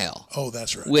Chance in Hell. Oh,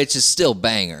 that's right. Which is still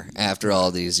banger after all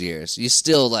these years. You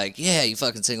still you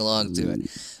fucking sing along to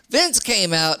it. Vince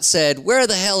came out, said, "Where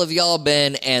the hell have y'all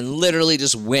been?" and literally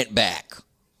just went back.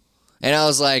 And I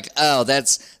was like, oh,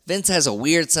 Vince has a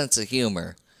weird sense of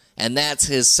humor. And that's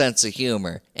his sense of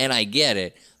humor. And I get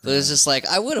it. But it's just like,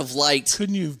 I would have liked...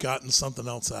 Couldn't you have gotten something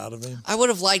else out of him? I would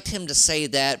have liked him to say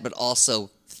that, but also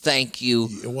thank you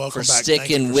for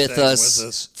sticking with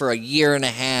us for a year and a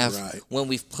half when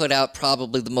we've put out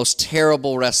probably the most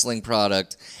terrible wrestling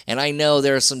product. And I know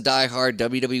there are some diehard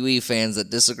WWE fans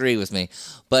that disagree with me,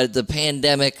 but the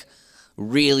pandemic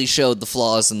really showed the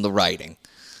flaws in the writing.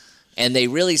 And they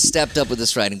really stepped up with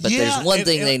this writing, but there's one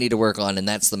thing they need to work on, and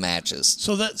that's the matches.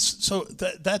 So that's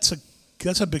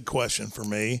a big question for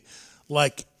me.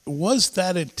 Like, was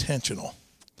that intentional?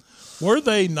 Were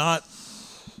they not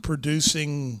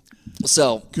producing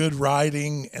good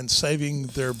writing and saving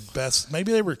their best?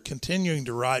 Maybe they were continuing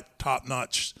to write top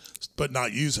notch, but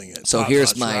not using it. So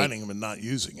here's writing them and not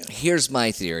using it. Here's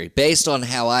my theory, based on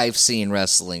how I've seen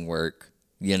wrestling work.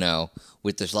 You know,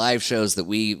 with the live shows that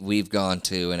we've gone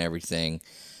to and everything,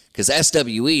 because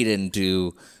SWE didn't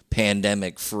do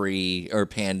pandemic free or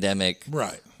pandemic,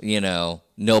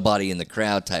 nobody in the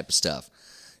crowd type of stuff.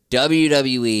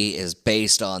 WWE is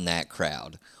based on that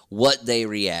crowd, what they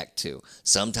react to.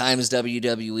 Sometimes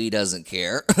WWE doesn't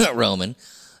care, Roman.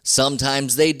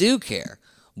 Sometimes they do care,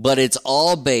 but it's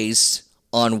all based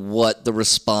on what the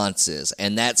response is,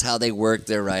 and that's how they work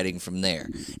their writing from there.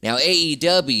 Now,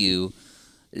 AEW...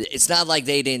 It's not like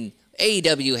they didn't.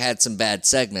 AEW had some bad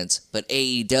segments, but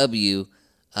AEW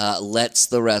lets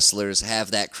the wrestlers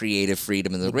have that creative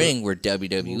freedom in the ring. Where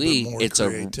WWE,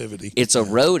 it's a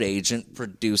road agent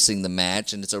producing the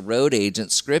match, and it's a road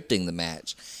agent scripting the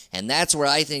match, and that's where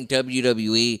I think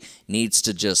WWE needs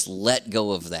to just let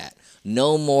go of that.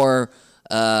 No more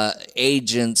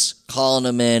agents calling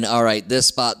them in. All right, this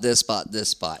spot, this spot, this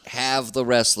spot. Have the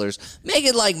wrestlers make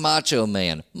it like Macho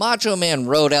Man. Macho Man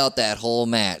wrote out that whole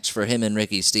match for him and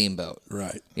Ricky Steamboat.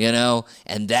 Right. You know,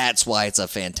 and that's why it's a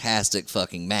fantastic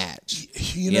fucking match.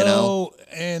 You know,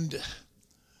 and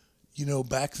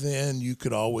back then you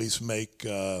could always make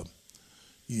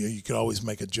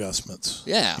adjustments.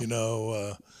 Yeah.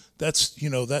 That's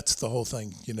the whole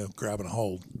thing, grabbing a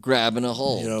hold.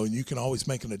 And you can always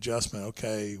make an adjustment.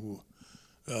 Okay,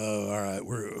 all right,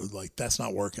 we're like, that's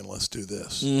not working. Let's do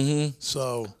this. Mm-hmm.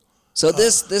 So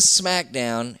this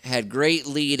SmackDown had great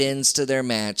lead-ins to their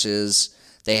matches.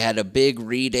 They had a big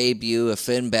re-debut of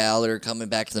Finn Balor coming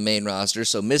back to the main roster,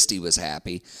 so Misty was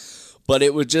happy. But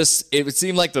it would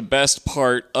seem like the best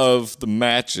part of the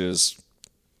matches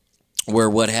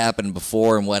where what happened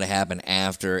before and what happened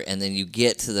after, and then you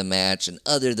get to the match, and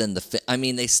other than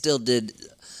they still did.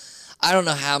 I don't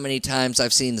know how many times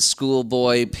I've seen the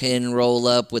schoolboy pin roll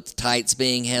up with the tights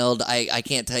being held. I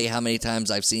can't tell you how many times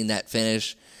I've seen that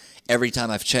finish every time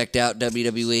I've checked out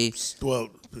WWE. Well,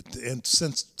 and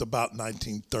since about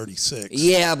 1936.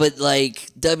 Yeah, but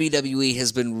WWE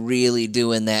has been really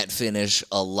doing that finish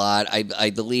a lot.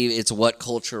 I believe it's What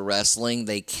Culture Wrestling.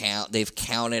 They've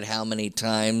counted how many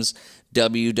times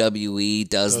WWE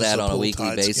does that on a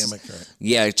weekly basis. Gimmick, right?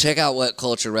 Yeah, check out What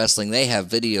Culture Wrestling. They have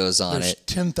videos on There's it.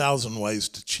 10,000 ways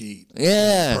to cheat.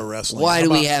 Yeah. For wrestling. Why do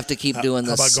we have to keep doing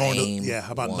the same?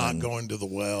 How about not going to the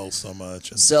well so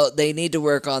much? So they need to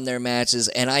work on their matches,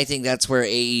 and I think that's where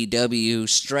AEW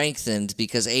strengthened,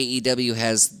 because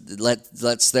AEW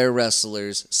lets their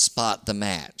wrestlers spot the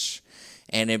match,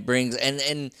 and it brings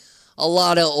and a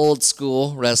lot of old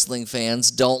school wrestling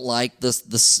fans don't like this.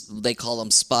 They call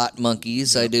them spot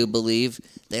monkeys, I do believe.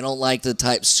 They don't like the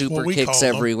type super kicks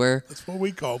everywhere. That's what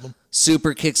we call them.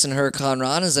 Super kicks and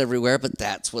hurricanranas everywhere, but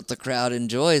that's what the crowd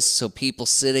enjoys. So people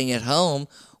sitting at home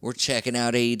were checking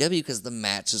out AEW because the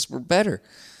matches were better.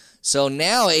 So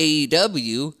now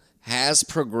AEW has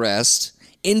progressed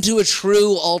into a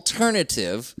true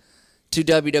alternative to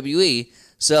WWE.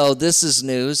 So this is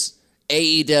news.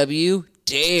 AEW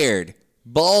dared.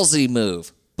 Ballsy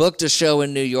move. Booked a show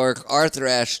in New York, Arthur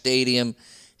Ashe Stadium.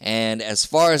 And as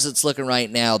far as it's looking right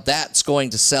now, that's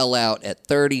going to sell out at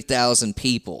 30,000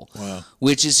 people. Wow.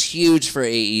 Which is huge for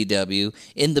AEW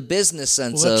in the business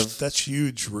sense of... That's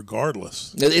huge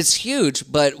regardless. It's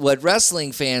huge, but what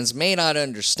wrestling fans may not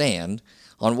understand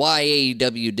on why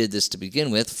AEW did this to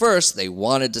begin with, first, they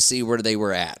wanted to see where they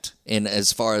were at in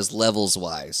as far as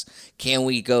levels-wise. Can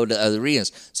we go to other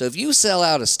arenas? So if you sell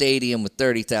out a stadium with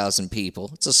 30,000 people,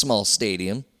 it's a small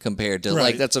stadium compared to,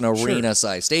 like, that's an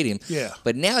arena-sized stadium. Yeah.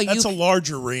 But now that's a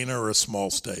large arena or a small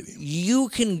stadium. You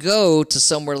can go to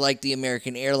somewhere like the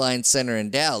American Airlines Center in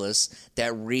Dallas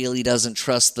that really doesn't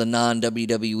trust the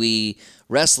non-WWE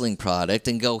wrestling product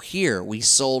and go, here, we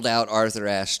sold out Arthur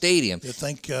Ashe Stadium. You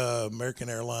think American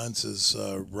Airlines is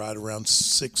right around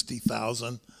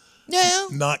 60,000? Yeah.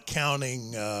 Not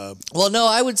counting... well, no,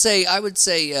 I would say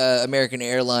American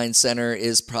Airlines Center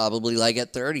is probably like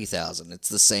at 30,000. It's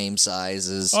the same size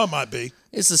as... Oh, it might be.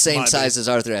 It's the same size as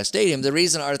Arthur Ashe Stadium. The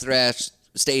reason Arthur Ashe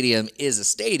Stadium is a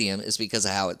stadium is because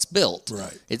of how it's built.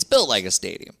 Right. It's built like a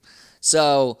stadium.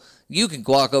 So you can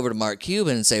walk over to Mark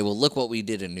Cuban and say, well, look what we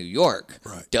did in New York.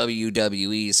 Right.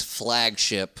 WWE's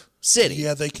flagship city.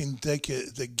 Yeah,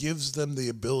 that gives them the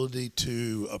ability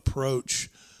to approach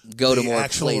go to the more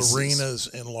actual places. arenas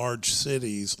in large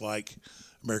cities like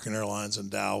American Airlines in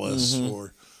Dallas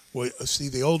or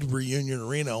the old Reunion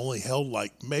Arena only held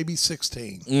like maybe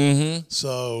 16. Mm-hmm.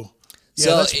 So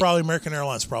that's probably American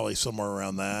Airlines probably somewhere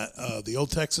around that. The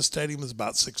old Texas Stadium is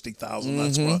about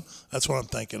 60,000. That's what I'm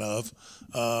thinking of.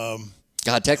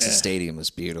 God, Texas Stadium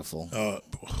is beautiful.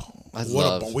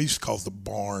 We used to call it the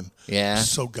barn. Yeah, it's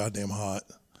so goddamn hot.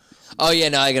 Oh, yeah,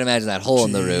 no, I can imagine that hole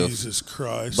in the roof. Jesus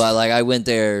Christ. But, like, I went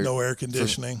there. No air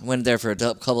conditioning. Went there for a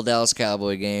couple Dallas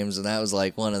Cowboy games, and that was,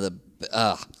 like, one of the.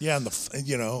 Yeah, in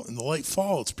the late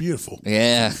fall, it's beautiful.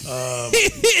 Yeah.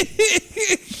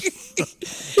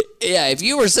 Yeah, if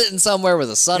you were sitting somewhere where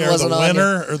the sun wasn't on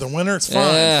the winter, it's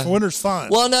fine. Yeah. The winter's fine.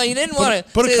 Well, no, you didn't want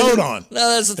to put a coat on.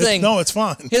 No, that's the thing. No, it's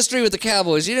fine. History with the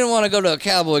Cowboys. You didn't want to go to a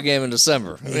Cowboy game in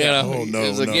December. Yeah. It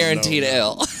was a guaranteed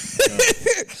L.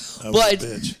 But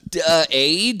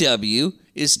AEW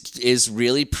is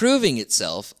really proving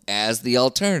itself as the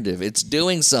alternative. It's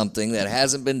doing something that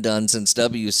hasn't been done since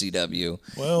WCW.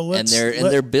 Well,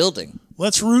 they're building.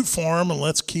 Let's root for them and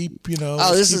let's keep keep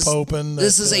hoping.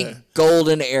 This is a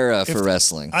golden era for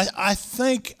wrestling. I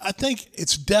think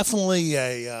it's definitely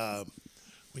a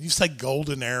when you say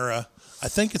golden era, I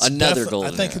think it's another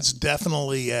golden. I think era. it's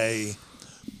definitely a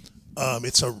right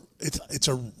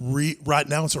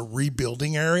now it's a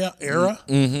rebuilding era.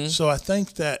 Mm-hmm. So I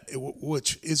think that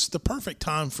which is the perfect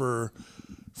time for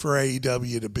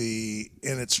AEW to be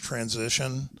in its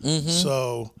transition. Mm-hmm.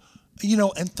 So.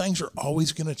 And things are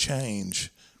always going to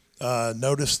change.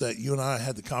 Notice that you and I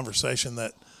had the conversation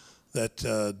that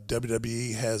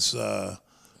WWE has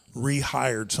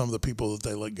rehired some of the people that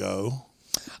they let go.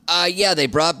 Yeah, they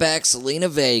brought back Selena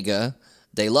Vega.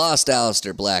 They lost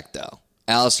Aleister Black, though.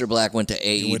 Aleister Black went to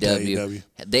AEW.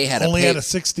 They had only had a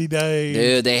 60-day.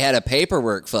 Dude, they had a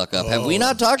paperwork fuck up. Have we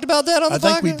not talked about that on the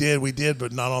podcast? I think we did,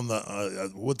 but not on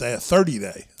the what they had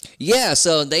 30-day. Yeah,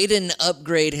 so they didn't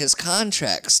upgrade his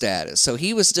contract status. So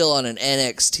he was still on an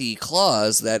NXT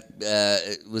clause that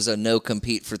was a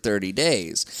no-compete for 30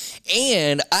 days.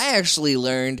 And I actually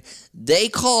learned they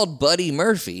called Buddy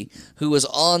Murphy, who was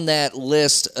on that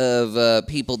list of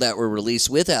people that were released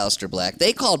with Aleister Black.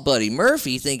 They called Buddy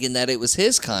Murphy thinking that it was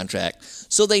his contract.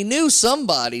 So they knew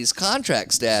somebody's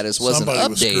contract status wasn't updated. Somebody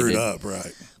was screwed up,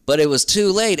 right. But it was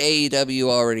too late. AEW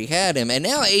already had him. And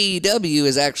now AEW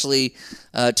is actually,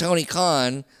 Tony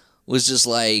Khan was just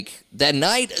like, the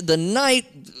night,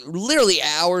 literally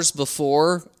hours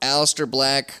before Aleister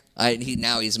Black,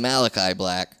 now he's Malachi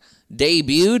Black,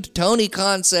 debuted, Tony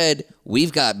Khan said,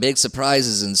 we've got big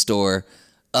surprises in store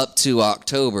up to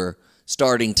October,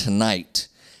 starting tonight.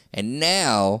 And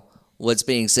now what's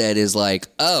being said is like,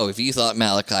 oh, if you thought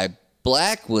Malachi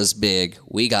Black was big,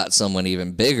 we got someone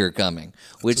even bigger coming,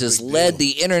 which has led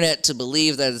the internet to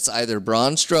believe that it's either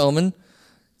Braun Strowman,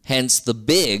 hence the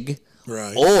big,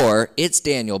 right, or it's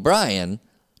Daniel Bryan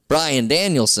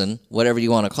Danielson, whatever you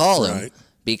want to call him, right,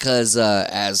 because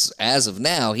as of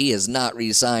now, he is not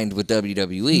re-signed with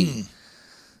WWE.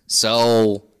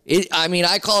 So,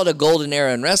 I call it a golden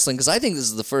era in wrestling because I think this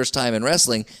is the first time in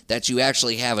wrestling that you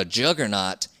actually have a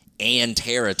juggernaut and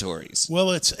territories.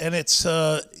 Well, it's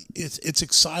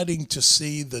exciting to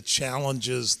see the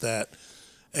challenges that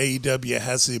AEW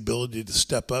has the ability to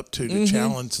step up to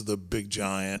challenge the big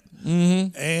giant.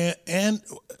 And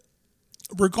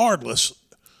regardless,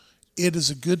 it is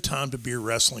a good time to be a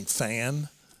wrestling fan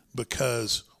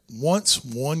because once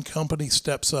one company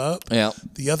steps up,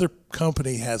 the other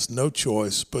company has no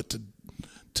choice but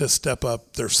to step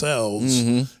up themselves.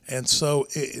 And so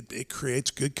it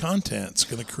creates good content. It's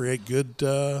going to create good...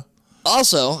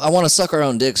 Also, I want to suck our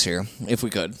own dicks here, if we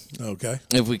could. Okay.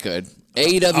 If we could.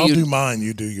 AEW... I'll do mine,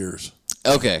 you do yours.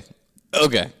 Okay.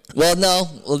 Well, no.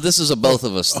 Well, this is a both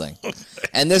of us thing.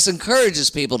 And this encourages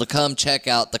people to come check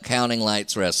out the Counting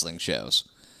Lights wrestling shows.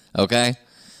 Okay?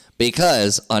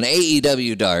 Because on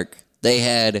AEW Dark, they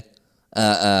had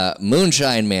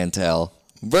Moonshine Mantell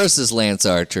versus Lance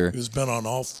Archer. Who's been on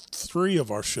all three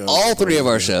of our shows. All three of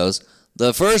our shows.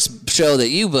 The first show that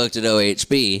you booked at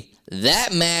OHB,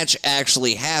 that match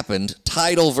actually happened,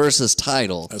 title versus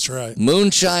title. That's right.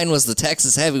 Moonshine was the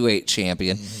Texas Heavyweight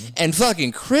Champion, and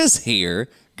fucking Chris here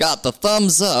got the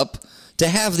thumbs up to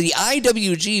have the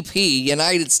IWGP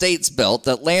United States belt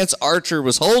that Lance Archer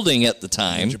was holding at the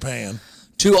time. In Japan.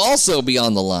 To also be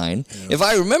on the line. Yeah. If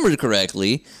I remember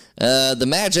correctly, the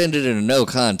match ended in a no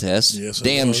contest. Yes,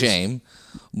 damn shame.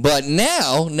 But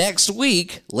now, next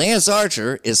week, Lance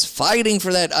Archer is fighting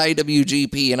for that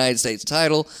IWGP United States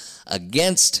title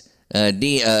against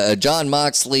Jon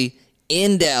Moxley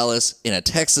in Dallas in a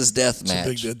Texas death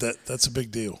match. That's a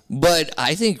big deal. But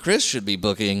I think Chris should be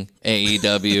booking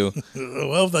AEW.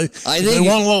 Well, if they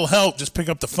want a little help, just pick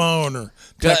up the phone or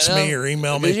text me or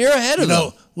email me. You're ahead of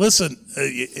them. Listen,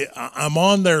 I'm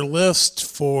on their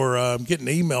list for getting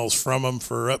emails from them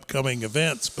for upcoming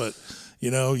events, but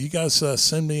you guys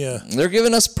send me a... They're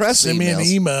giving us press Send emails. me an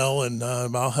email, and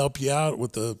I'll help you out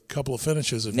with a couple of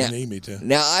finishes if you need me to.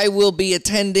 Now, I will be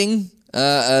attending...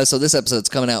 so this episode's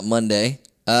coming out Monday.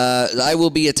 I will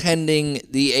be attending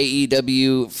the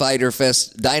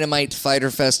AEW Dynamite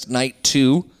Fighter Fest Night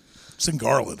 2. It's in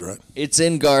Garland, right? It's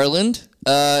in Garland,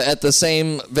 at the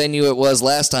same venue it was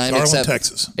last time. Garland,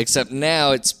 Texas. Except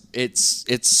now it's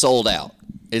sold out.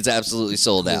 It's absolutely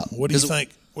sold out. What do you think?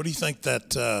 What do you think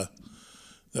that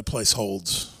place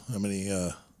holds? How many?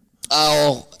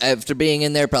 After being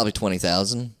in there, probably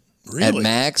 20,000. Really? At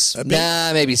max?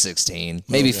 Maybe 16.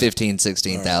 Maybe 15,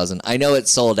 16,000. Right. I know it's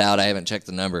sold out. I haven't checked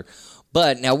the number.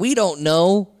 But now we don't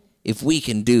know if we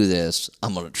can do this.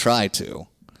 I'm going to try to.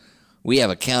 We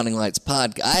have a Counting Lights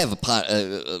podcast. I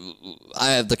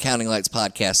have the Counting Lights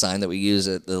podcast sign that we use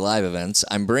at the live events.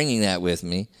 I'm bringing that with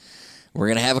me. We're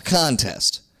going to have a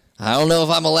contest. I don't know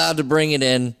if I'm allowed to bring it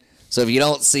in. So if you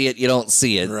don't see it, you don't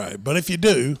see it. Right. But if you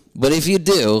do.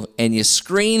 And you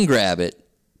screen grab it,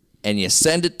 and you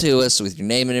send it to us with your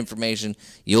name and information,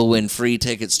 you'll win free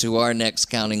tickets to our next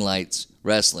Counting Lights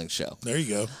wrestling show. There you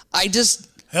go.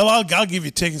 I'll give you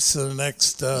tickets to the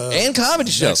next and comedy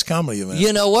show. Next comedy event.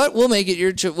 You know what? We'll make it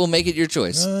your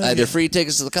choice. Either free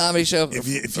tickets to the comedy show. If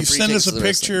you send us a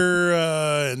picture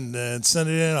and send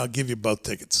it in, I'll give you both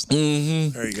tickets.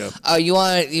 Mm-hmm. There you go. Oh, you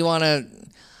want to?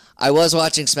 I was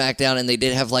watching SmackDown, and they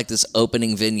did have like this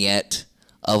opening vignette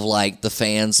of like the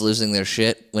fans losing their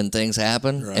shit when things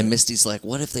happen. Right. And Misty's like,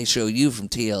 what if they show you from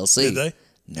TLC? Did they?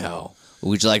 No.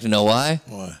 Would you like to know why?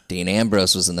 Why? Dean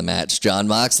Ambrose was in the match, Jon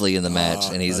Moxley in the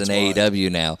match, and he's in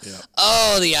AEW now. Yeah.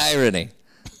 Oh, the irony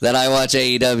that I watch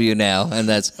AEW now. And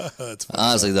that's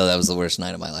honestly, though, that was the worst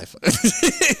night of my life.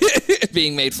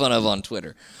 Being made fun of on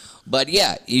Twitter. But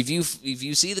yeah, if you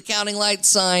see the Counting Lights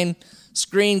sign,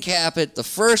 screen cap it, the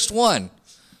first one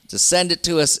to send it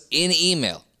to us in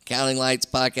email.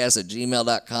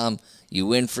 CountingLightsPodcast@gmail.com. You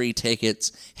win free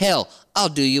tickets. Hell, I'll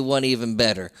do you one even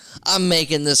better. I'm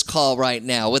making this call right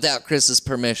now without Chris's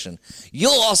permission.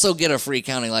 You'll also get a free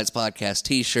Counting Lights Podcast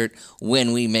t-shirt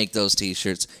when we make those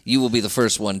t-shirts. You will be the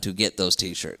first one to get those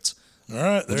t-shirts. All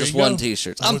right, there just you go. One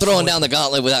t-shirt. I'm throwing down the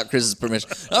gauntlet without Chris's permission.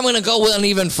 I'm going to go one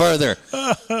even further.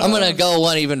 All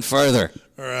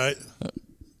right.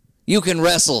 You can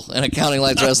wrestle in a Counting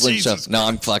Lights wrestling show. No,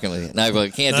 I'm fucking with you. No, I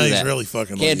can't do that. He's really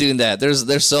fucking can't with you. do that.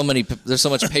 There's so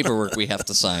much paperwork we have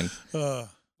to sign.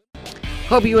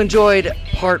 Hope you enjoyed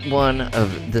part 1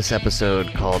 of this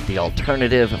episode called The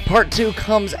Alternative. Part 2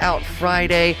 comes out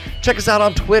Friday. Check us out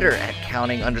on Twitter at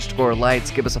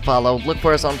 @counting_lights. Give us a follow. Look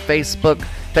for us on Facebook,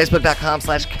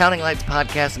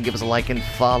 facebook.com/countinglightspodcast, and give us a like and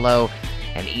follow.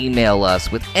 And email us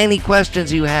with any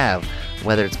questions you have,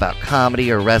 whether it's about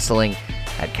comedy or wrestling,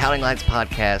 at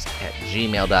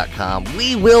countinglightspodcast@gmail.com.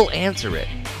 We will answer it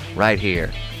right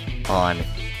here on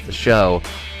the show.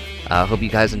 Hope you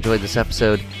guys enjoyed this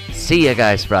episode. See ya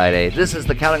guys Friday. This is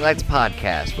the Counting Lights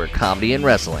Podcast, where comedy and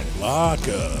wrestling lock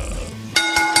up.